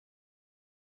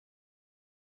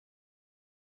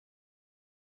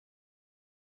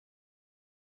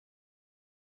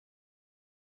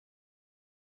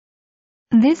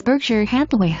This Berkshire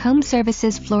Hathaway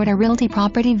HomeServices Florida Realty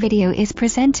property video is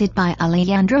presented by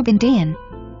Alejandro Bendayan.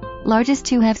 Largest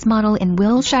 2-halves model in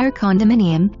Wilshire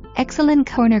Condominium, excellent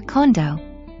corner condo.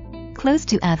 Close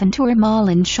to Aventura Mall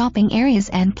and shopping areas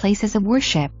and places of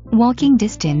worship, walking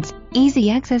distance, easy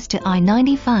access to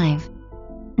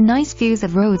I-95. Nice views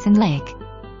of roads and lake.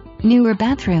 Newer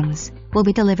bathrooms, will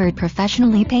be delivered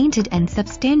professionally painted and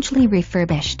substantially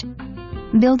refurbished.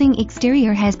 Building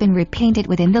exterior has been repainted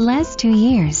within the last 2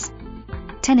 years.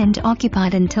 Tenant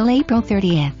occupied until April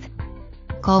 30th.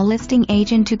 Call listing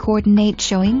agent to coordinate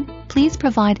showing. Please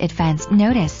provide advance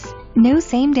notice. No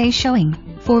same-day showing.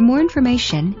 For more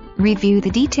information, review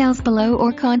the details below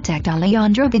or contact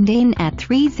Alejandro Bendayan at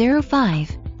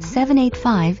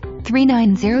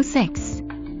 305-785-3906.